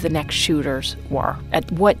who the next shooters were,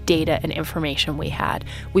 at what data and information we had.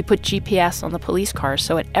 We put GPS on the police cars,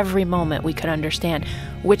 so at every moment we could understand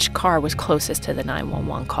which car was closest to the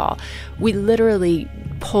 911 call. We literally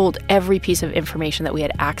pulled every piece of information that we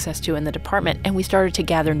had access to in the department, and we started to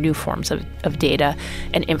gather new forms of data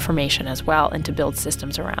and information as well, and to build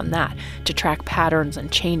systems around that, to track patterns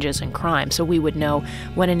and changes in crime, so we would know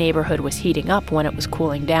when a neighborhood was heating up, when it was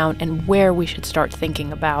cooling down, and where we should start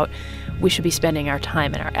thinking about we should be spending our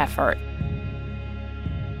time and our effort.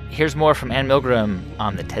 Here's more from Ann Milgram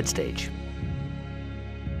on the TED stage.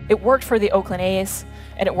 It worked for the Oakland A's,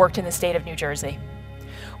 and it worked in the state of New Jersey.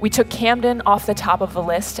 We took Camden off the top of the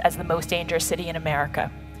list as the most dangerous city in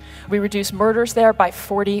America. We reduced murders there by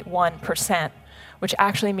 41%, which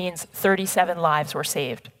actually means 37 lives were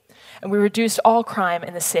saved. And we reduced all crime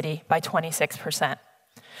in the city by 26%.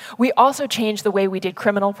 We also changed the way we did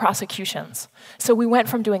criminal prosecutions. So we went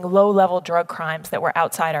from doing low-level drug crimes that were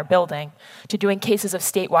outside our building to doing cases of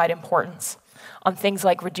statewide importance on things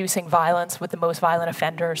like reducing violence with the most violent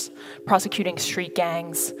offenders, prosecuting street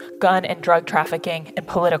gangs, gun and drug trafficking, and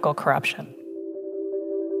political corruption.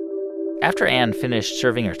 After Ann finished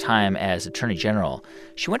serving her time as Attorney General,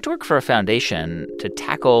 she went to work for a foundation to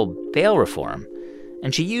tackle bail reform.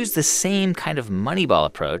 And she used the same kind of Moneyball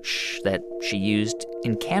approach that she used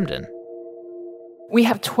in Camden. We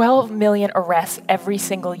have 12 million arrests every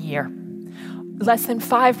single year. Less than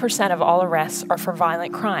 5% of all arrests are for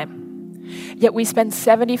violent crime. Yet we spend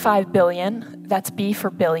 $75 billion, that's B for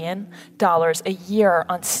billion, dollars a year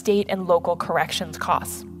on state and local corrections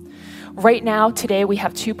costs. Right now, today, we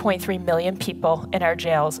have 2.3 million people in our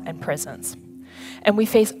jails and prisons. And we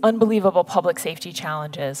face unbelievable public safety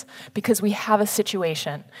challenges because we have a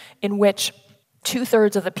situation in which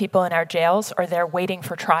 2/3 of the people in our jails are there waiting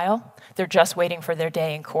for trial. They're just waiting for their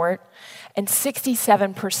day in court. And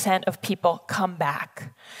 67% of people come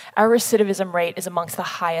back. Our recidivism rate is amongst the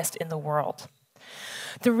highest in the world.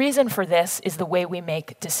 The reason for this is the way we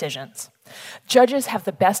make decisions. Judges have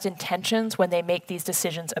the best intentions when they make these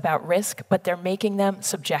decisions about risk, but they're making them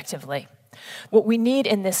subjectively. What we need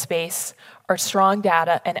in this space are strong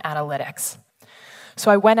data and analytics. So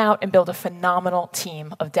I went out and built a phenomenal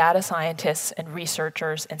team of data scientists and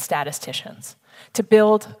researchers and statisticians to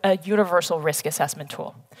build a universal risk assessment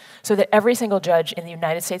tool so that every single judge in the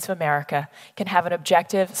United States of America can have an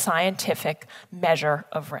objective scientific measure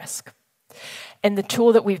of risk. And the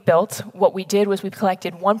tool that we've built, what we did was we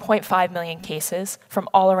collected 1.5 million cases from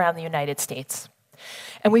all around the United States.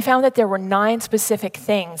 And we found that there were 9 specific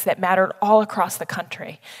things that mattered all across the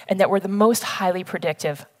country and that were the most highly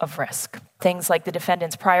predictive of risk. Things like the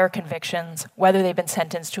defendant's prior convictions, whether they've been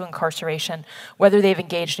sentenced to incarceration, whether they've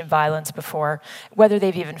engaged in violence before, whether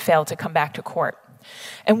they've even failed to come back to court.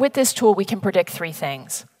 And with this tool, we can predict 3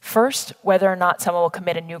 things. First, whether or not someone will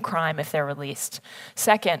commit a new crime if they're released.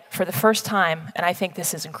 Second, for the first time, and I think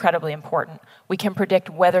this is incredibly important, we can predict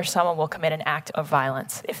whether someone will commit an act of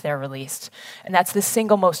violence if they're released. And that's the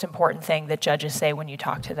single most important thing that judges say when you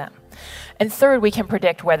talk to them. And third, we can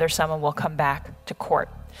predict whether someone will come back to court.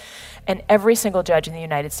 And every single judge in the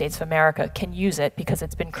United States of America can use it because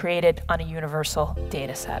it's been created on a universal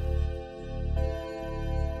data set.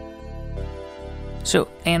 So,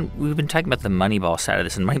 Ann, we've been talking about the Moneyball side of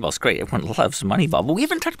this, and Moneyball's great. Everyone loves Moneyball. But we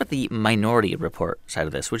haven't talked about the Minority Report side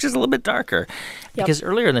of this, which is a little bit darker. Yep. Because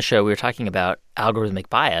earlier in the show, we were talking about algorithmic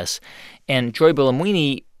bias, and Joy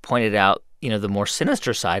Buolamwini pointed out, the more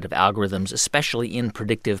sinister side of algorithms, especially in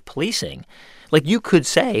predictive policing. Like, you could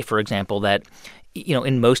say, for example, that,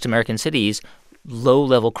 in most American cities,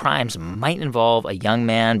 low-level crimes might involve a young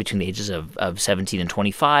man between the ages of 17 and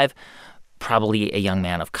 25, probably a young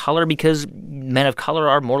man of color, because men of color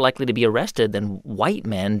are more likely to be arrested than white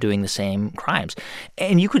men doing the same crimes.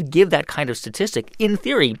 And you could give that kind of statistic, in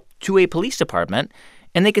theory, to a police department,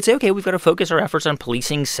 and they could say, okay, we've got to focus our efforts on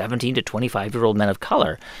policing 17 to 25-year-old men of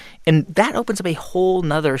color. And that opens up a whole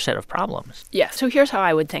nother set of problems. Yeah, so here's how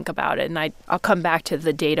I would think about it, and I'll come back to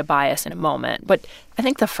the data bias in a moment. But I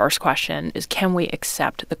think the first question is, can we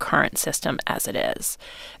accept the current system as it is?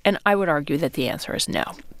 And I would argue that the answer is no.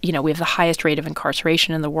 You know, we have the highest rate of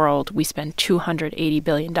incarceration in the world. We spend $280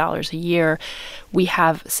 billion a year. We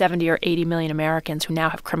have 70 or 80 million Americans who now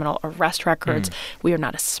have criminal arrest records. We are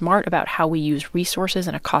not as smart about how we use resources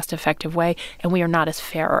in a cost-effective way, and we are not as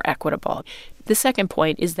fair or equitable. The second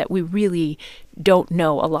point is that we really don't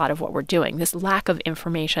know a lot of what we're doing. This lack of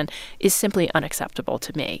information is simply unacceptable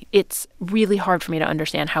to me. It's really hard for me to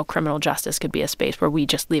understand how criminal justice could be a space where we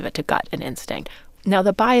just leave it to gut and instinct. Now,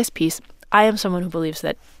 the bias piece, I am someone who believes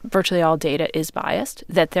that virtually all data is biased,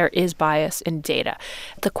 that there is bias in data.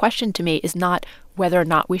 The question to me is not whether or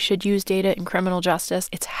not we should use data in criminal justice,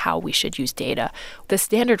 it's how we should use data. The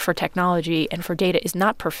standard for technology and for data is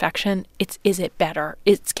not perfection, it's is it better?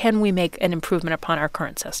 It's can we make an improvement upon our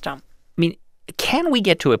current system? I mean, can we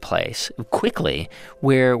get to a place quickly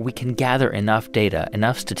where we can gather enough data,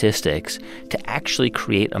 enough statistics to actually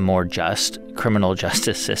create a more just criminal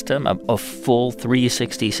justice system, a full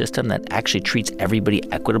 360 system that actually treats everybody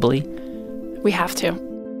equitably? We have to.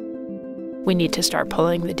 We need to start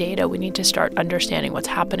pulling the data. We need to start understanding what's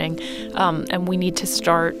happening. And we need to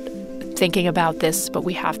start thinking about this, but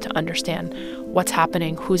we have to understand what's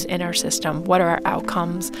happening, who's in our system, what are our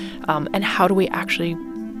outcomes, and how do we actually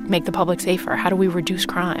make the public safer? How do we reduce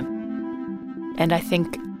crime? And I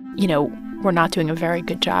think, you know, we're not doing a very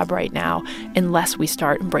good job right now unless we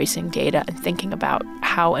start embracing data and thinking about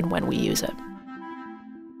how and when we use it.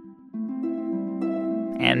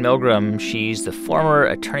 Anne Milgram, she's the former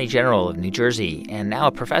Attorney General of New Jersey and now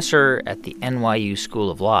a professor at the NYU School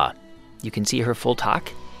of Law. You can see her full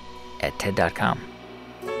talk at TED.com.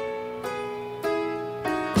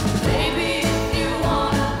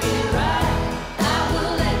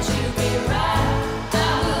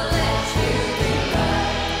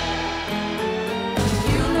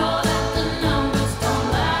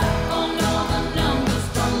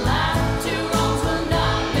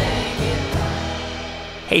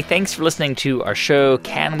 Hey, thanks for listening to our show,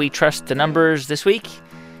 Can We Trust the Numbers, this week.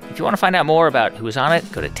 If you want to find out more about who is on it,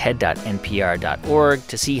 go to ted.npr.org.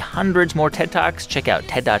 To see hundreds more TED Talks, check out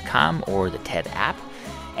TED.com or the TED app.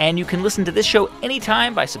 And you can listen to this show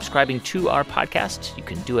anytime by subscribing to our podcast. You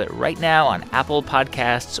can do it right now on Apple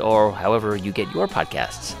Podcasts or however you get your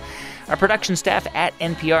podcasts. Our production staff at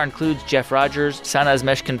NPR includes Jeff Rogers, Sanaz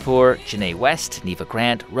Meshkinpour, Janae West, Neva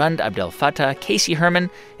Grant, Rund Abdel Fattah, Casey Herman,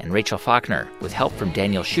 and Rachel Faulkner, with help from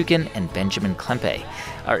Daniel Shukin and Benjamin Klempe.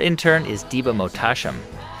 Our intern is Diba Mohtasham.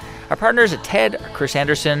 Our partners at TED are Chris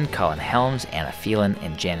Anderson, Colin Helms, Anna Phelan,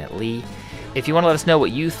 and Janet Lee. If you want to let us know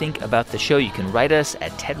what you think about the show, you can write us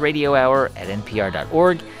at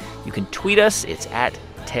tedradiohour@npr.org. You can tweet us. It's at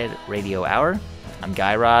TEDRadioHour. I'm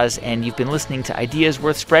Guy Raz, and you've been listening to Ideas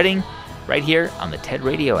Worth Spreading right here on the TED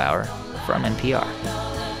Radio Hour from NPR.